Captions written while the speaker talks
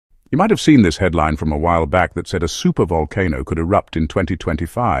You might have seen this headline from a while back that said a supervolcano could erupt in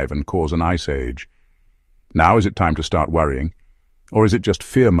 2025 and cause an ice age. Now is it time to start worrying? Or is it just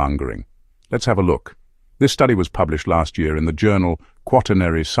fear-mongering? Let's have a look. This study was published last year in the journal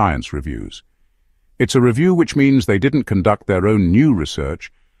Quaternary Science Reviews. It's a review which means they didn't conduct their own new research,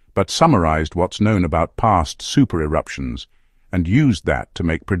 but summarized what's known about past super-eruptions and used that to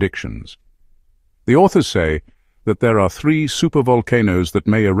make predictions. The authors say that there are 3 supervolcanoes that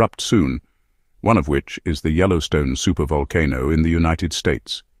may erupt soon, one of which is the Yellowstone Supervolcano in the United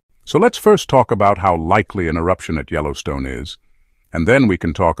States. So let's first talk about how likely an eruption at Yellowstone is, and then we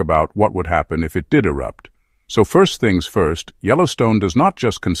can talk about what would happen if it did erupt. So first things first, Yellowstone does not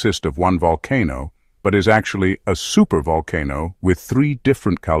just consist of one volcano, but is actually a supervolcano with 3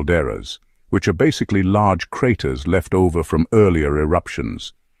 different calderas, which are basically large craters left over from earlier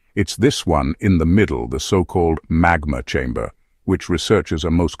eruptions. It's this one in the middle, the so-called magma chamber, which researchers are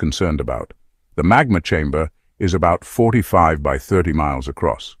most concerned about. The magma chamber is about 45 by 30 miles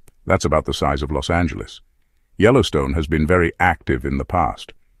across. That's about the size of Los Angeles. Yellowstone has been very active in the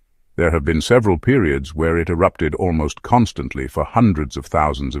past. There have been several periods where it erupted almost constantly for hundreds of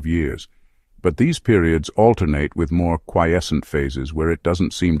thousands of years. But these periods alternate with more quiescent phases where it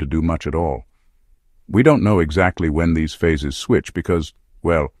doesn't seem to do much at all. We don't know exactly when these phases switch because,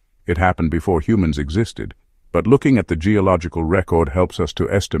 well, it happened before humans existed, but looking at the geological record helps us to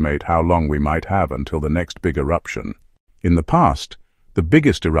estimate how long we might have until the next big eruption. In the past, the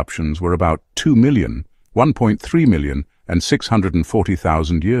biggest eruptions were about 2 million, 1.3 million, and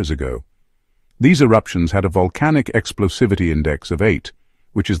 640,000 years ago. These eruptions had a volcanic explosivity index of 8,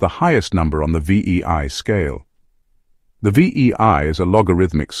 which is the highest number on the VEI scale. The VEI is a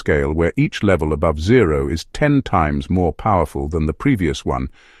logarithmic scale where each level above 0 is 10 times more powerful than the previous one,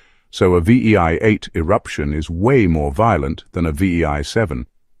 so a VEI 8 eruption is way more violent than a VEI 7.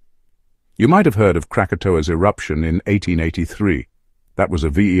 You might have heard of Krakatoa's eruption in 1883. That was a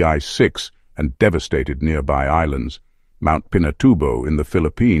VEI 6 and devastated nearby islands. Mount Pinatubo in the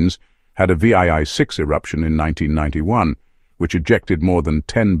Philippines had a VEI 6 eruption in 1991, which ejected more than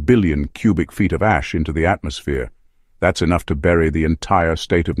 10 billion cubic feet of ash into the atmosphere. That's enough to bury the entire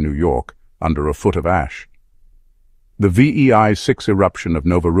state of New York under a foot of ash. The VEI 6 eruption of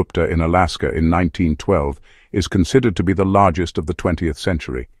Nova Rupta in Alaska in 1912 is considered to be the largest of the 20th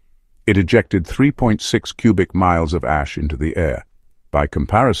century. It ejected 3.6 cubic miles of ash into the air. By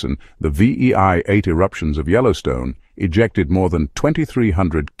comparison, the VEI 8 eruptions of Yellowstone ejected more than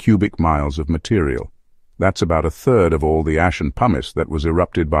 2,300 cubic miles of material. That's about a third of all the ash and pumice that was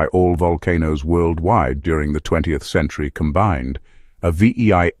erupted by all volcanoes worldwide during the 20th century combined. A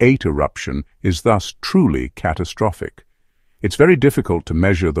VEI 8 eruption is thus truly catastrophic. It's very difficult to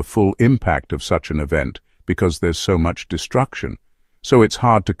measure the full impact of such an event because there's so much destruction. So it's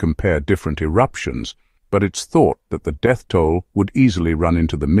hard to compare different eruptions, but it's thought that the death toll would easily run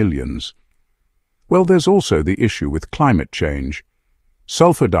into the millions. Well, there's also the issue with climate change.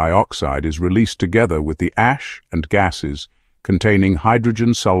 Sulfur dioxide is released together with the ash and gases containing hydrogen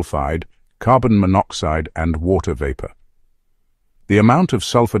sulfide, carbon monoxide, and water vapor. The amount of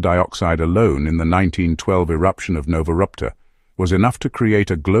sulfur dioxide alone in the 1912 eruption of Nova Rupta was enough to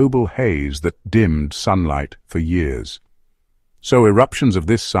create a global haze that dimmed sunlight for years. So eruptions of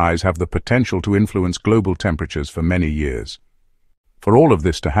this size have the potential to influence global temperatures for many years. For all of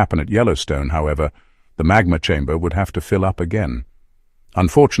this to happen at Yellowstone, however, the magma chamber would have to fill up again.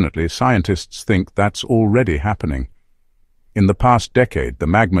 Unfortunately, scientists think that's already happening. In the past decade, the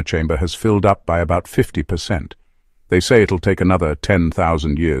magma chamber has filled up by about 50%. They say it'll take another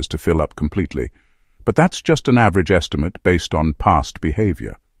 10,000 years to fill up completely, but that's just an average estimate based on past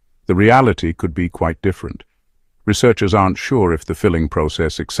behavior. The reality could be quite different. Researchers aren't sure if the filling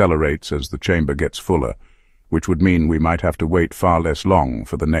process accelerates as the chamber gets fuller, which would mean we might have to wait far less long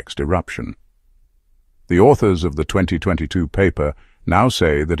for the next eruption. The authors of the 2022 paper now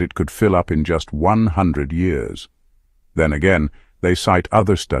say that it could fill up in just 100 years. Then again, they cite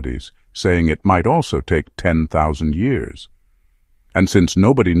other studies, saying it might also take 10,000 years. And since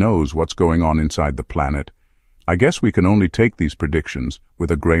nobody knows what's going on inside the planet, I guess we can only take these predictions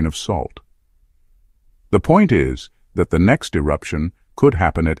with a grain of salt. The point is that the next eruption could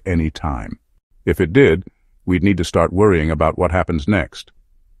happen at any time. If it did, we'd need to start worrying about what happens next.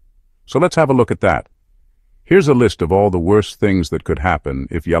 So let's have a look at that. Here's a list of all the worst things that could happen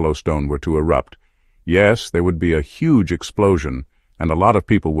if Yellowstone were to erupt. Yes, there would be a huge explosion, and a lot of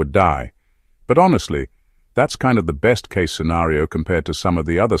people would die. But honestly, that's kind of the best-case scenario compared to some of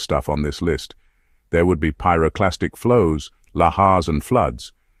the other stuff on this list. There would be pyroclastic flows, lahars, and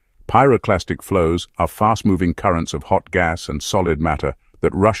floods. Pyroclastic flows are fast-moving currents of hot gas and solid matter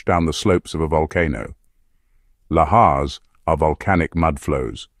that rush down the slopes of a volcano. Lahars are volcanic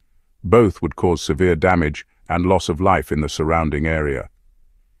mudflows. Both would cause severe damage and loss of life in the surrounding area.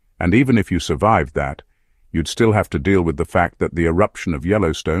 And even if you survived that, you'd still have to deal with the fact that the eruption of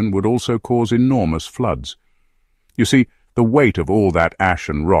Yellowstone would also cause enormous floods. You see, the weight of all that ash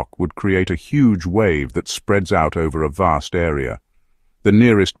and rock would create a huge wave that spreads out over a vast area. The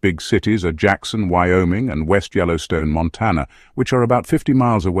nearest big cities are Jackson, Wyoming, and West Yellowstone, Montana, which are about 50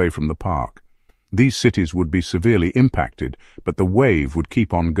 miles away from the park. These cities would be severely impacted, but the wave would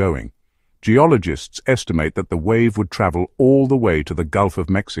keep on going. Geologists estimate that the wave would travel all the way to the Gulf of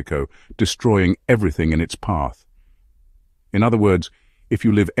Mexico, destroying everything in its path. In other words, if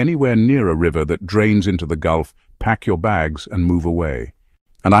you live anywhere near a river that drains into the Gulf, pack your bags and move away.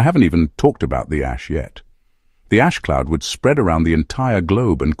 And I haven't even talked about the ash yet. The ash cloud would spread around the entire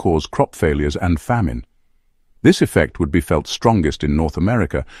globe and cause crop failures and famine. This effect would be felt strongest in North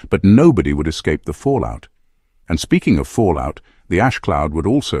America, but nobody would escape the fallout. And speaking of fallout, the ash cloud would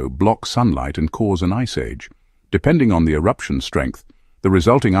also block sunlight and cause an ice age. Depending on the eruption strength, the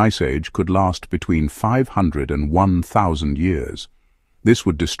resulting ice age could last between 500 and 1,000 years. This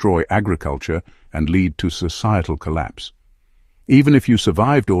would destroy agriculture and lead to societal collapse. Even if you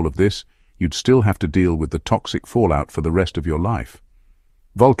survived all of this, you'd still have to deal with the toxic fallout for the rest of your life.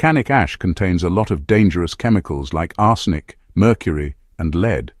 Volcanic ash contains a lot of dangerous chemicals like arsenic, mercury, and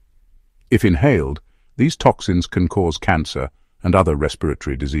lead. If inhaled, these toxins can cause cancer and other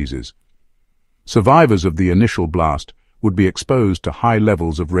respiratory diseases. Survivors of the initial blast would be exposed to high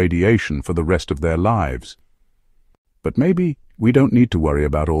levels of radiation for the rest of their lives. But maybe we don't need to worry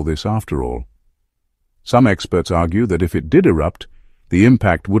about all this after all. Some experts argue that if it did erupt, the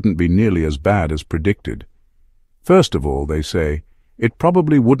impact wouldn't be nearly as bad as predicted. First of all, they say, it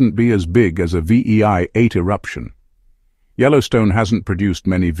probably wouldn't be as big as a VEI-8 eruption. Yellowstone hasn't produced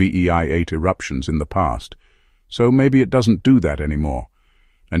many VEI-8 eruptions in the past, so maybe it doesn't do that anymore.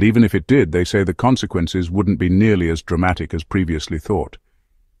 And even if it did, they say the consequences wouldn't be nearly as dramatic as previously thought.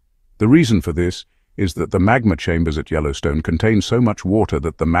 The reason for this is that the magma chambers at Yellowstone contain so much water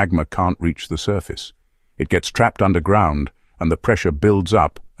that the magma can't reach the surface. It gets trapped underground, and the pressure builds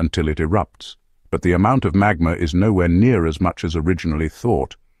up until it erupts. But the amount of magma is nowhere near as much as originally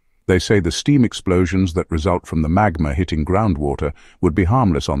thought. They say the steam explosions that result from the magma hitting groundwater would be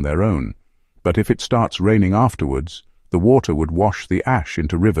harmless on their own. But if it starts raining afterwards, the water would wash the ash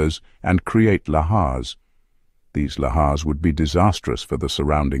into rivers and create lahars. These lahars would be disastrous for the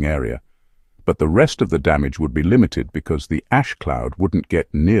surrounding area. But the rest of the damage would be limited because the ash cloud wouldn't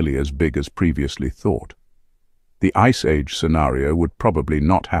get nearly as big as previously thought. The ice age scenario would probably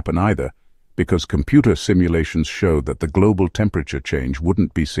not happen either, because computer simulations show that the global temperature change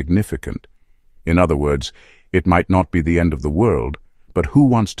wouldn't be significant. In other words, it might not be the end of the world, but who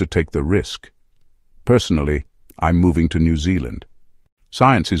wants to take the risk? Personally, I'm moving to New Zealand.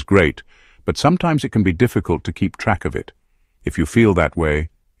 Science is great, but sometimes it can be difficult to keep track of it. If you feel that way,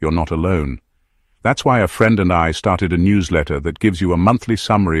 you're not alone. That's why a friend and I started a newsletter that gives you a monthly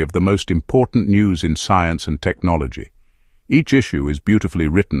summary of the most important news in science and technology. Each issue is beautifully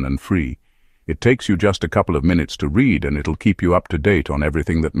written and free. It takes you just a couple of minutes to read, and it'll keep you up to date on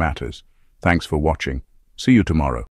everything that matters. Thanks for watching. See you tomorrow.